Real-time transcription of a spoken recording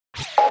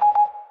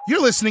You're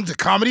listening to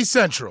Comedy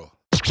Central.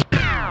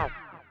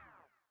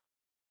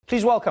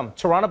 Please welcome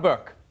Tarana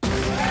Burke.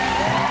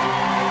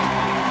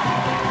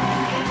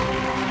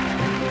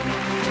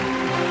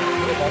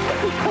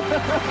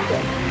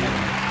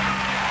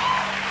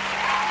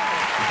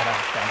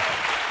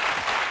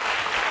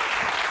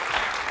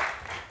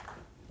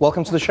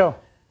 Welcome to the show.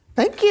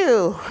 Thank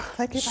you.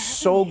 Thank you for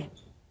having me.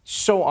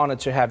 So honored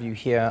to have you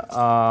here.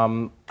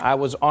 I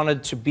was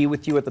honored to be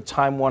with you at the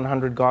Time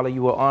 100 Gala.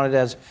 You were honored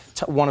as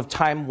one of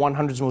Time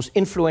 100's most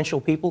influential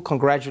people.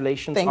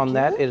 Congratulations on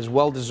that. It is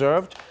well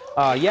deserved.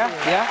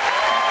 Yeah.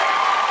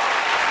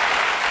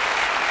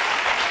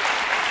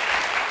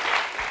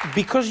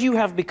 Because you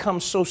have become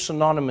so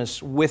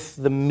synonymous with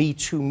the Me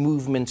Too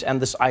movement and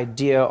this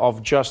idea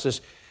of justice,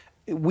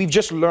 we've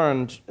just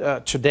learned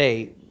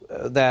today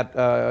that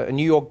a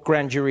New York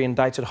grand jury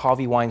indicted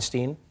Harvey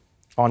Weinstein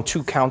on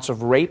 2 counts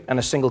of rape and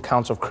a single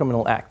count of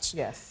criminal acts.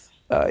 Yes.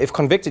 If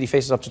convicted, he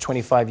faces up to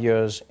 25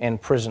 years in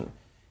prison.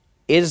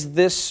 Is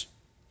this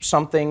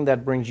something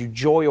that brings you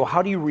joy, or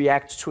how do you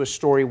react to a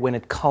story when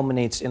it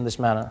culminates in this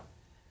manner?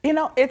 You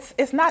know, it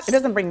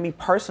doesn't bring me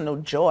personal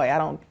joy. I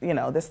don't,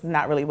 this is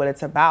not really what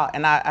it's about.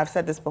 And I've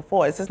said this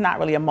before, this is not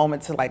really a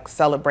moment to like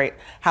celebrate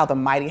how the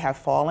mighty have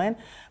fallen,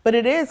 but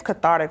it is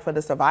cathartic for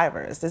the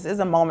survivors. This is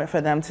a moment for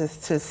them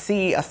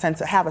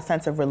to have a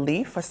sense of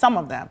relief for some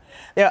of them.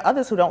 There are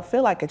others who don't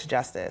feel like it's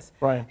justice.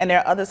 Right. And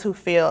there are others who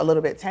feel a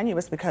little bit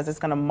tenuous because it's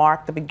going to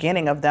mark the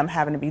beginning of them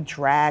having to be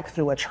dragged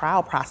through a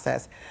trial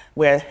process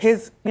where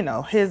his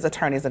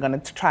attorneys are going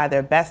to try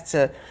their best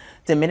to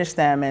diminish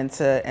them and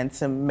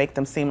to make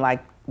them seem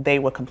like they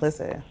were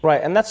complicit.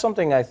 Right, and that's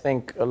something I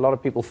think a lot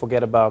of people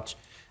forget about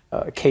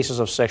cases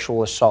of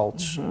sexual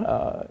assault,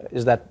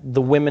 is that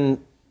the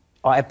women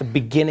are at the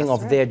beginning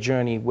of their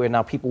journey, where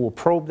now people will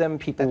probe them,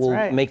 people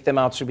will make them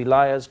out to be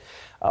liars.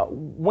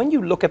 When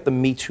you look at the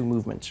Me Too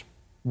movement,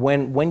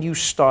 when you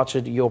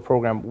started your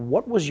program,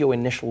 what was your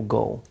initial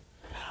goal?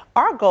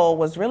 Our goal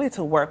was really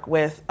to work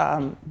with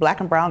Black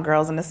and brown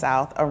girls in the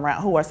South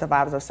who are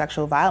survivors of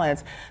sexual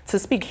violence to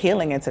speak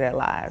healing into their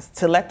lives,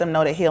 to let them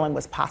know that healing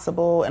was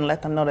possible and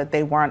let them know that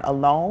they weren't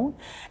alone.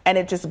 And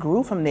it just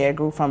grew from there. It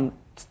grew from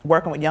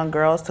working with young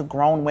girls to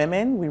grown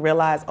women. We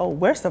realized, oh,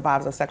 we're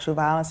survivors of sexual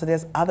violence, so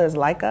there's others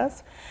like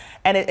us.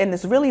 And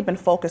it's really been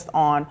focused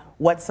on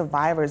what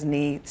survivors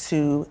need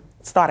to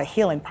start a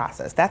healing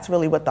process. That's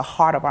really what the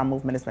heart of our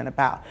movement has been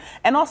about.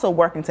 And also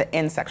working to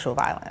end sexual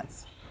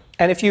violence.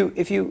 And if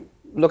you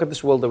look at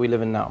this world that we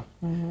live in now,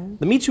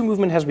 the Me Too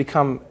movement has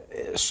become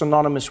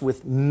synonymous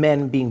with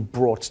men being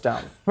brought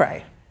down.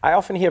 Right. I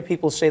often hear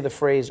people say the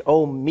phrase,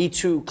 oh, Me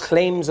Too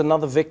claims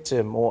another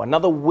victim, or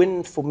another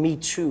win for Me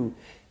Too.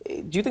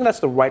 Do you think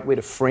that's the right way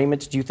to frame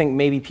it? Do you think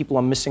maybe people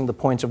are missing the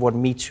point of what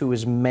Me Too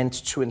is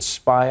meant to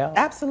inspire?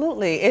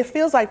 Absolutely. It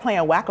feels like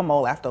playing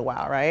whack-a-mole after a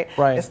while, right?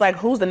 Right. It's like,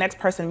 who's the next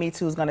person Me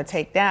Too is going to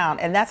take down?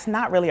 And that's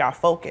not really our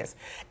focus.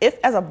 If,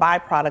 as a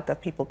byproduct of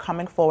people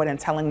coming forward and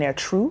telling their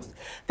truth,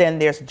 then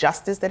there's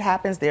justice that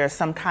happens, there's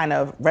some kind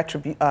of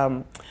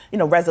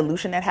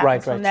resolution that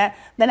happens from that,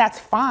 then that's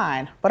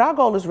fine. But our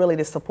goal is really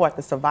to support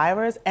the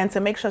survivors and to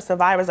make sure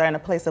survivors are in a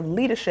place of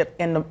leadership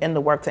in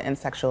the work to end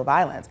sexual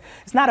violence.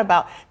 It's not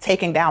about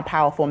taking down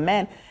powerful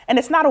men, and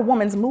it's not a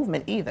woman's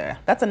movement either.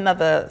 That's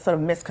another sort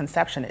of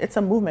misconception. It's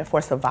a movement for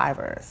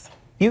survivors.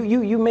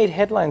 You made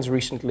headlines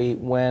recently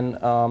when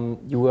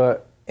you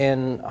were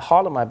in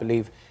Harlem, I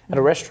believe, at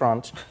a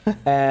restaurant,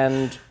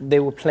 and they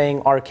were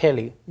playing R.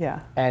 Kelly.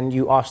 Yeah. And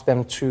you asked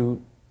them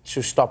to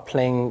stop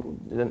playing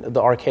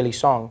the R. Kelly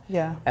song.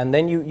 Yeah. And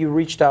then you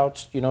reached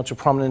out, to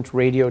prominent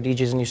radio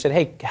DJs, and you said,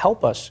 hey,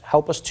 help us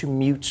to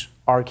mute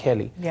R.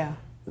 Kelly. Yeah.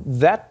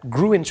 That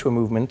grew into a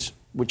movement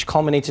which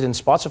culminated in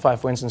Spotify,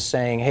 for instance,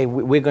 saying, hey,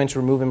 we're going to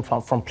remove him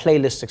from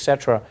playlists,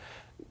 etc.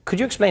 Could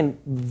you explain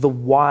the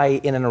why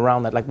in and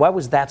around that? Like, why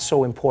was that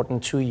so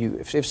important to you?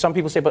 If some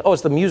people say, but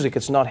it's the music,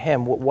 it's not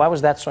him, why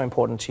was that so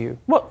important to you?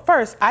 Well,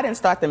 first, I didn't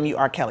start the Mute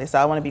R. Kelly, so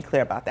I want to be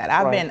clear about that.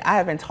 I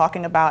have been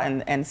talking about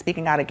and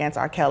speaking out against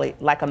R. Kelly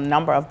like a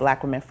number of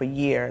Black women for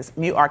years.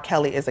 Mute R.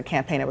 Kelly is a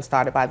campaign that was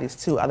started by these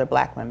 2 other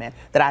Black women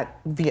that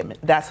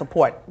I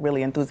support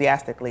really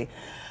enthusiastically.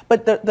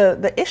 But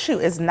the issue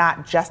is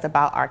not just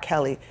about R.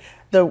 Kelly.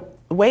 The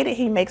way that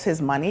he makes his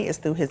money is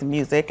through his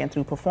music and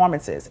through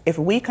performances. If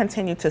we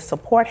continue to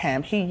support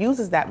him, he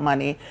uses that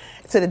money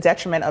to the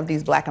detriment of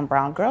these Black and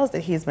brown girls that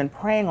he's been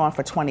preying on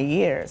for 20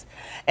 years.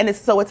 And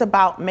it's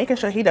about making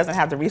sure he doesn't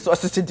have the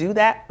resources to do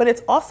that, but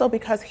it's also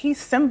because he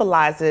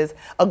symbolizes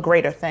a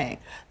greater thing.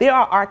 There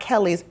are R.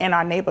 Kellys in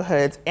our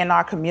neighborhoods, in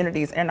our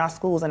communities, in our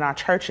schools, in our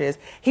churches.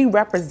 He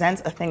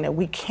represents a thing that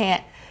we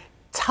can't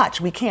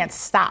touch, we can't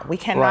stop. We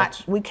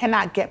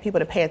cannot get people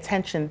to pay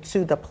attention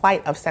to the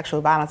plight of sexual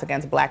violence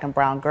against Black and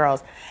brown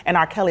girls. And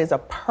R. Kelly is a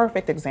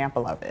perfect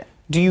example of it.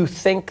 Do you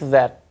think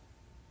that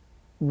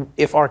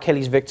if R.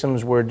 Kelly's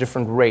victims were a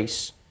different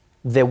race,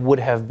 there would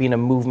have been a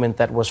movement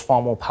that was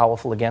far more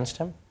powerful against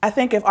him? I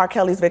think if R.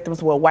 Kelly's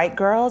victims were white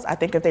girls, I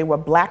think if they were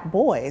black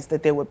boys,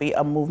 that there would be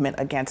a movement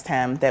against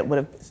him that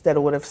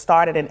would have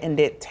started and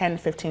ended 10,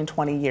 15,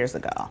 20 years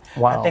ago.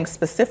 Wow. I think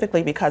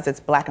specifically because it's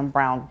black and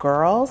brown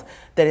girls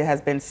that it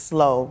has been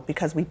slow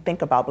because we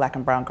think about black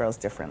and brown girls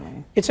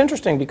differently. It's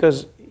interesting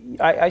because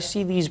I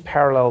see these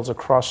parallels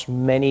across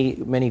many,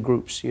 many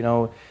groups. You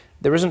know,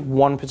 there isn't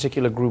one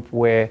particular group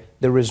where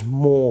there is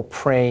more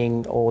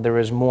preying or there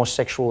is more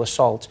sexual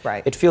assault.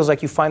 Right. It feels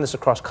like you find this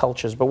across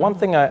cultures. But one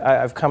thing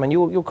I've come, and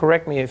you'll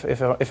correct me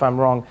if I'm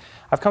wrong,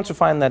 I've come to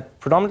find that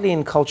predominantly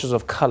in cultures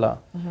of color,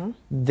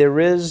 there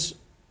is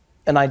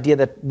an idea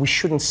that we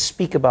shouldn't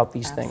speak about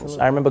these things.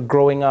 I remember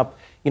growing up,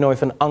 you know,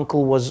 if an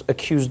uncle was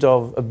accused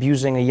of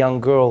abusing a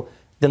young girl,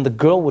 then the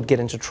girl would get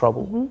into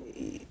trouble.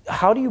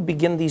 How do you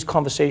begin these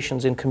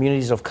conversations in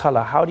communities of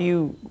color? How do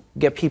you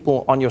get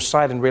people on your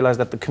side and realize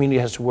that the community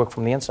has to work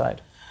from the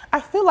inside? I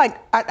feel like,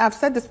 I've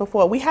said this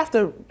before, we have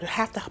to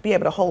be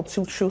able to hold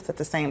two truths at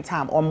the same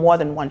time, or more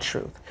than one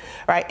truth,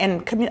 right?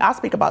 And I'll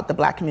speak about the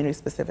black community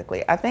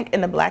specifically. I think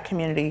in the black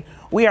community,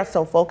 we are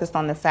so focused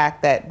on the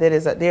fact that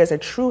there's a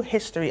true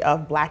history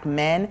of black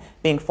men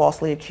being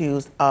falsely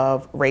accused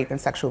of rape and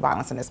sexual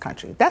violence in this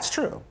country. That's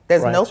true.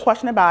 There's no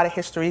question about it.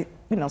 History,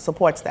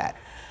 supports that.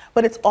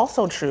 But it's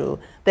also true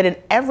that in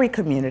every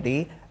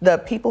community, the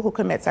people who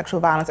commit sexual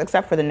violence,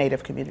 except for the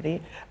Native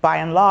community, by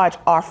and large,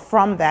 are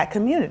from that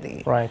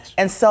community. Right.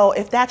 And so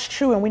if that's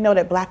true, and we know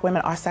that black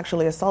women are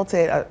sexually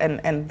assaulted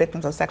and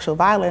victims of sexual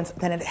violence,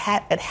 then it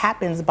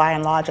happens by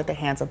and large at the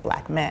hands of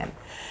black men.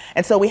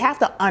 And so we have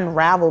to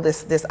unravel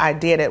this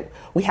idea that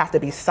we have to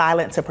be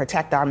silent to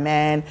protect our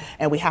men,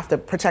 and we have to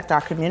protect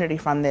our community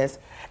from this.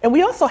 And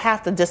we also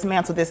have to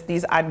dismantle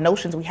these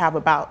notions we have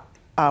about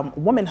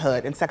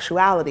womanhood and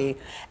sexuality,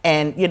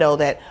 and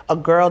that a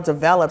girl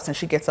develops and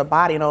she gets a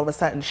body, and all of a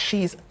sudden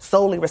she's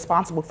solely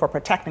responsible for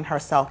protecting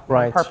herself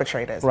from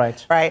perpetrators.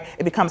 Right.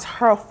 It becomes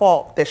her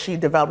fault that she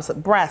develops a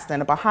breast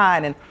and a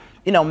behind, and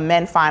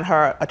men find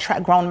her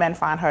grown men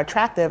find her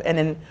attractive, and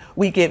then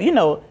we give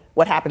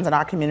what happens in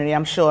our community.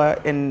 I'm sure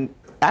in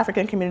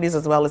African communities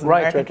as well as in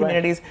American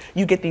communities,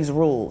 you get these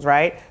rules,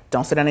 right?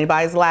 Don't sit on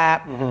anybody's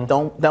lap.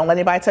 Don't let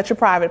anybody touch your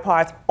private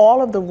parts.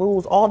 All of the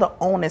rules, all the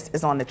onus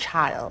is on the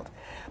child.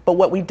 But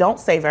what we don't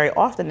say very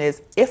often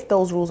is, if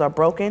those rules are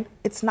broken,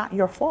 it's not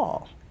your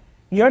fault.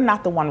 You're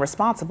not the one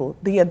responsible.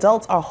 The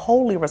adults are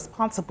wholly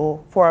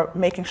responsible for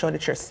making sure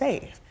that you're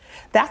safe.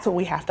 That's what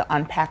we have to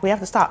unpack. We have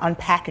to start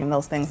unpacking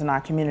those things in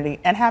our community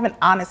and having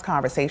honest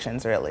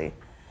conversations, really.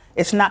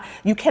 It's not,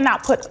 you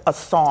cannot put a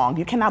song,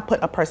 you cannot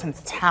put a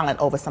person's talent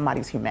over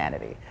somebody's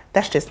humanity.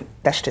 That's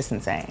just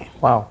insane.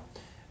 Wow.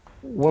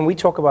 When we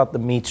talk about the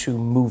Me Too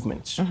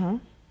movement, I'm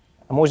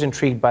always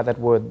intrigued by that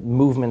word,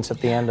 movements,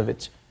 at the end of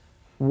it.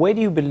 Where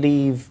do you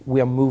believe we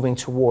are moving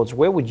towards?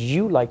 Where would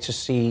you like to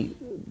see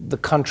the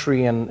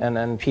country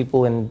and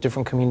people in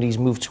different communities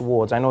move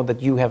towards? I know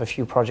that you have a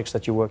few projects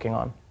that you're working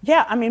on.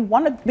 Yeah, I mean,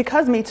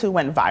 because Me Too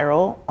went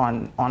viral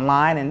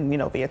online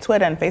and via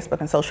Twitter and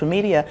Facebook and social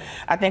media,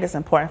 I think it's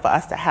important for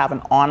us to have an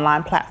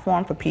online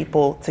platform for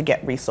people to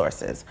get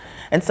resources.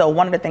 And so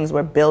one of the things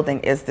we're building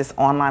is this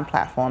online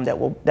platform that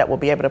will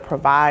be able to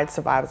provide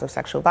survivors of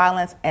sexual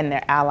violence and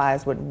their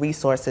allies with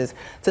resources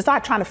to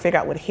start trying to figure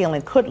out what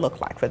healing could look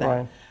like for them.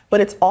 Right. But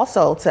it's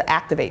also to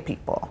activate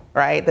people,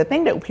 right? The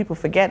thing that people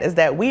forget is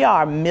that we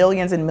are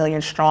millions and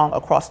millions strong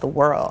across the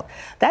world.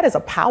 That is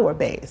a power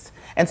base.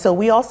 And so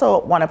we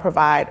also want to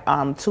provide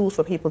tools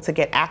for people to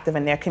get active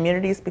in their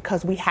communities,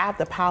 because we have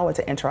the power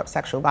to interrupt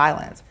sexual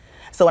violence.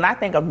 So when I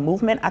think of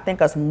movement, I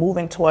think us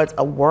moving towards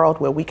a world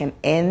where we can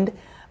end,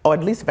 or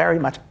at least very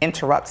much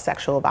interrupt,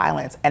 sexual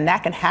violence. And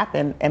that can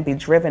happen and be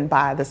driven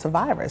by the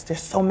survivors.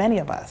 There's so many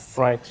of us.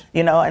 Right.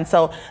 And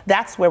so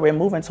that's where we're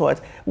moving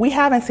towards. We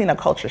haven't seen a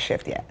culture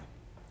shift yet.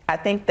 I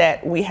think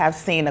that we have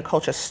seen a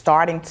culture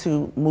starting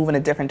to move in a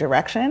different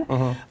direction,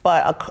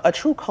 but a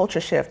true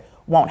culture shift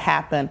won't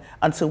happen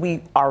until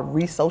we are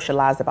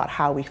re-socialized about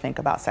how we think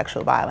about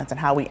sexual violence and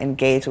how we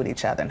engage with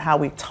each other and how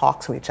we talk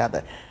to each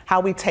other,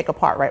 how we take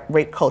apart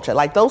rape culture.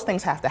 Like, those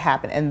things have to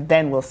happen, and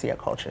then we'll see a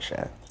culture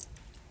shift.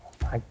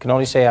 I can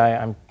only say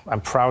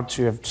I'm proud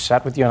to have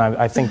sat with you, and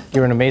I think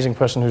you're an amazing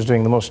person who's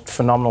doing the most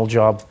phenomenal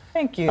job.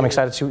 Thank you. I'm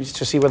excited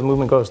to see where the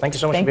movement goes. Thank you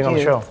so much for being on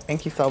the show.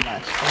 Thank you so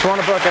much.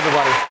 Tarana, Burke,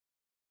 everybody.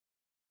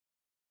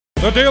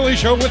 The Daily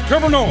Show with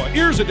Trevor Noah,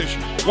 Ears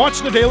Edition. Watch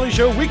The Daily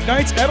Show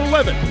weeknights at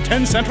 11,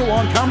 10 Central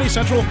on Comedy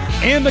Central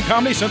and the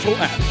Comedy Central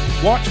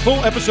app. Watch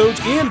full episodes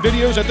and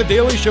videos at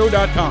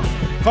thedailyshow.com.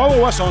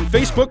 Follow us on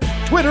Facebook,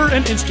 Twitter,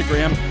 and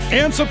Instagram,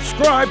 and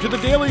subscribe to The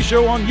Daily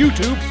Show on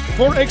YouTube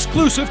for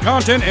exclusive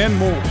content and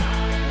more.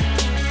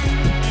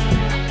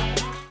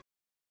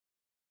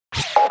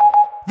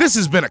 This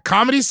has been a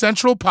Comedy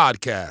Central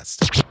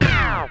podcast.